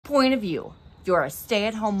Point of view. You're a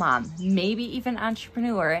stay-at-home mom, maybe even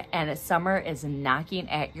entrepreneur, and summer is knocking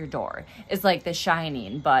at your door. It's like The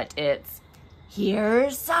Shining, but it's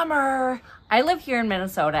here's summer. I live here in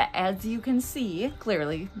Minnesota, as you can see,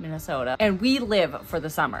 clearly Minnesota, and we live for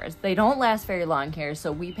the summers. They don't last very long here,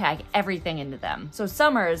 so we pack everything into them. So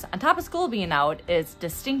summers, on top of school being out, is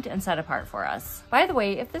distinct and set apart for us. By the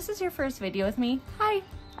way, if this is your first video with me, hi,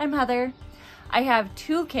 I'm Heather. I have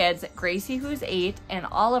two kids, Gracie, who's 8, and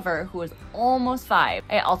Oliver, who is almost 5.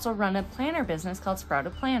 I also run a planner business called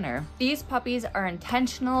Sprouted Planner. These puppies are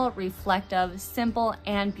intentional, reflective, simple,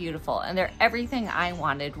 and beautiful, and they're everything I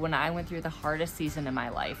wanted when I went through the hardest season in my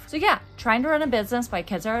life. So yeah, trying to run a business while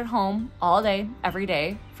kids are at home all day, every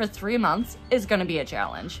day, for 3 months is gonna be a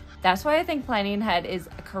challenge. That's why I think planning ahead is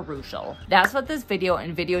crucial. That's what this video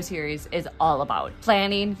and video series is all about,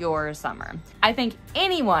 planning your summer. I think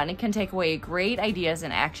anyone can take away great ideas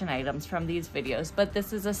and action items from these videos, but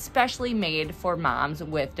this is especially made for moms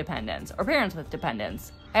with dependents or parents with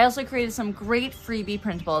dependents. I also created some great freebie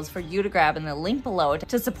printables for you to grab in the link below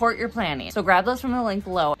to support your planning. So grab those from the link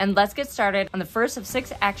below and let's get started on the first of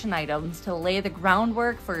 6 action items to lay the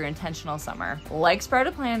groundwork for your intentional summer. Like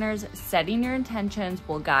Sprouted Planners, setting your intentions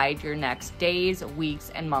will guide your next days,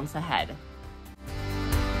 weeks, and months ahead.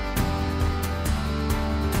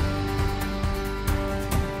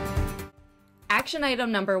 Action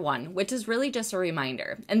item number 1, which is really just a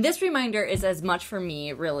reminder. And this reminder is as much for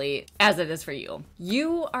me, really, as it is for you.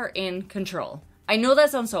 You are in control. I know that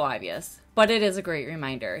sounds so obvious, but it is a great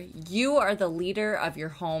reminder. You are the leader of your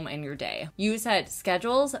home and your day. You set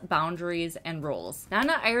schedules, boundaries, and rules. Not in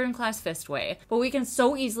an ironclad fist way, but we can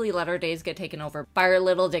so easily let our days get taken over by our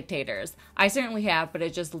little dictators. I certainly have, but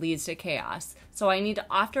it just leads to chaos. So I need to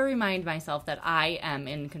often remind myself that I am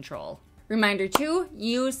in control. Reminder 2,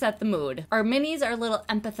 you set the mood. Our minis are little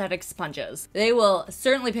empathetic sponges. They will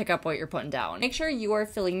certainly pick up what you're putting down. Make sure you are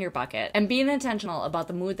filling your bucket and being intentional about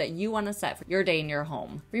the mood that you want to set for your day in your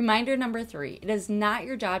home. Reminder number 3, it is not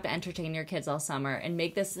your job to entertain your kids all summer and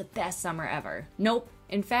make this the best summer ever. Nope.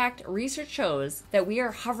 In fact, research shows that we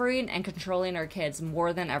are hovering and controlling our kids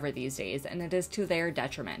more than ever these days, and it is to their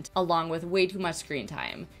detriment, along with way too much screen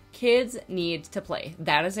time. Kids need to play.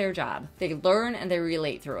 That is their job. They learn and they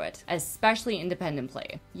relate through it, especially independent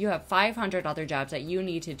play. You have 500 other jobs that you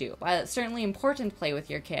need to do. While it's certainly important to play with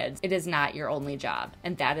your kids, it is not your only job,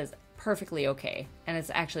 and that is perfectly okay, and it's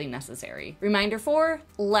actually necessary. Reminder 4,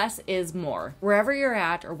 less is more. Wherever you're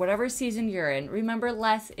at or whatever season you're in, remember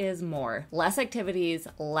less is more. Less activities,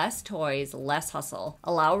 less toys, less hustle.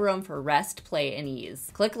 Allow room for rest, play, and ease.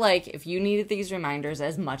 Click like if you needed these reminders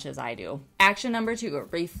as much as I do. Action number 2,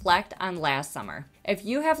 reflect on last summer. If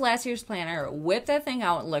you have last year's planner, whip that thing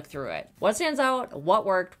out and look through it. What stands out? What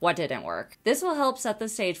worked? What didn't work? This will help set the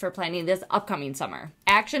stage for planning this upcoming summer.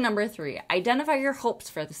 Action number 3, identify your hopes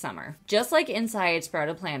for the summer. Just like inside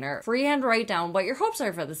Sprouted Planner, freehand write down what your hopes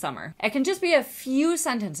are for the summer. It can just be a few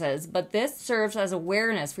sentences, but this serves as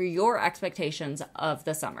awareness for your expectations of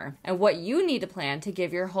the summer and what you need to plan to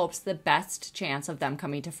give your hopes the best chance of them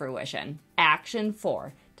coming to fruition. Action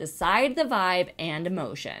 4, decide the vibe and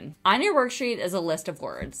emotion. On your worksheet is a list of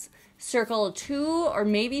words. Circle 2 or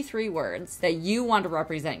maybe 3 words that you want to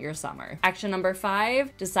represent your summer. Action number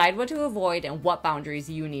 5, decide what to avoid and what boundaries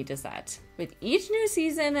you need to set. With each new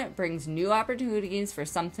season, it brings new opportunities for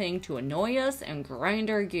something to annoy us and grind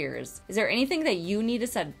our gears. Is there anything that you need to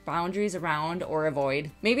set boundaries around or avoid?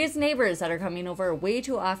 Maybe it's neighbors that are coming over way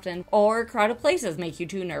too often, or crowded places make you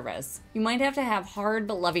too nervous. You might have to have hard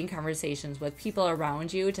but loving conversations with people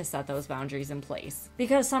around you to set those boundaries in place.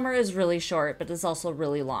 Because summer is really short, but it's also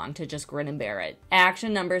really long to just grin and bear it.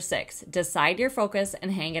 Action number 6, decide your focus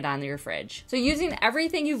and hang it on your fridge. So using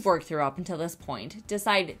everything you've worked through up until this point,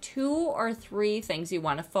 decide 2 or 3 things you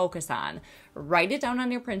want to focus on. Write it down on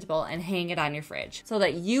your printable and hang it on your fridge so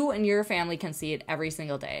that you and your family can see it every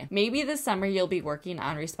single day. Maybe this summer you'll be working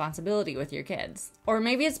on responsibility with your kids. Or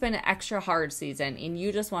maybe it's been an extra hard season and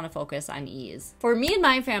you just want to focus on ease. For me and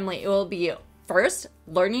my family, it will be first,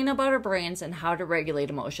 learning about our brains and how to regulate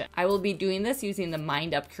emotion. I will be doing this using the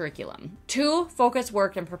Mind Up curriculum. 2, focus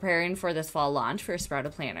work and preparing for this fall launch for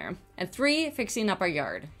Sprouted Planner. And 3, fixing up our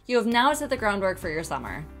yard. You have now set the groundwork for your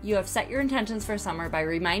summer. You have set your intentions for summer by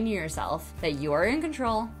reminding yourself that you are in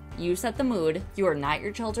control, you set the mood, you are not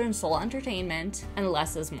your children's sole entertainment, and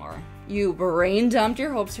less is more. You brain dumped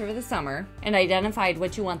your hopes for the summer and identified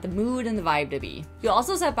what you want the mood and the vibe to be. You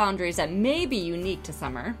also set boundaries that may be unique to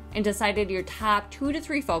summer and decided your top 2 to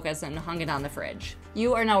 3 focus and hung it on the fridge.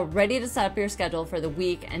 You are now ready to set up your schedule for the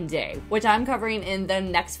week and day, which I'm covering in the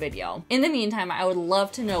next video. In the meantime, I would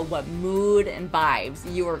love to know what mood and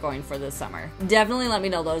vibes you are going for this summer. Definitely let me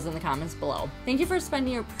know those in the comments below. Thank you for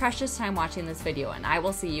spending your precious time watching this video, and I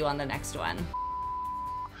will see you on the next one.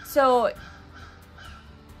 So,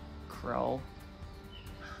 crow.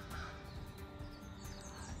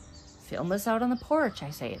 Film this out on the porch, I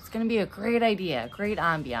say. It's gonna be a great idea, great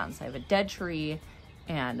ambiance. I have a dead tree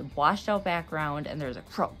and washed out background, and there's a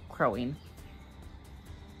crow crowing.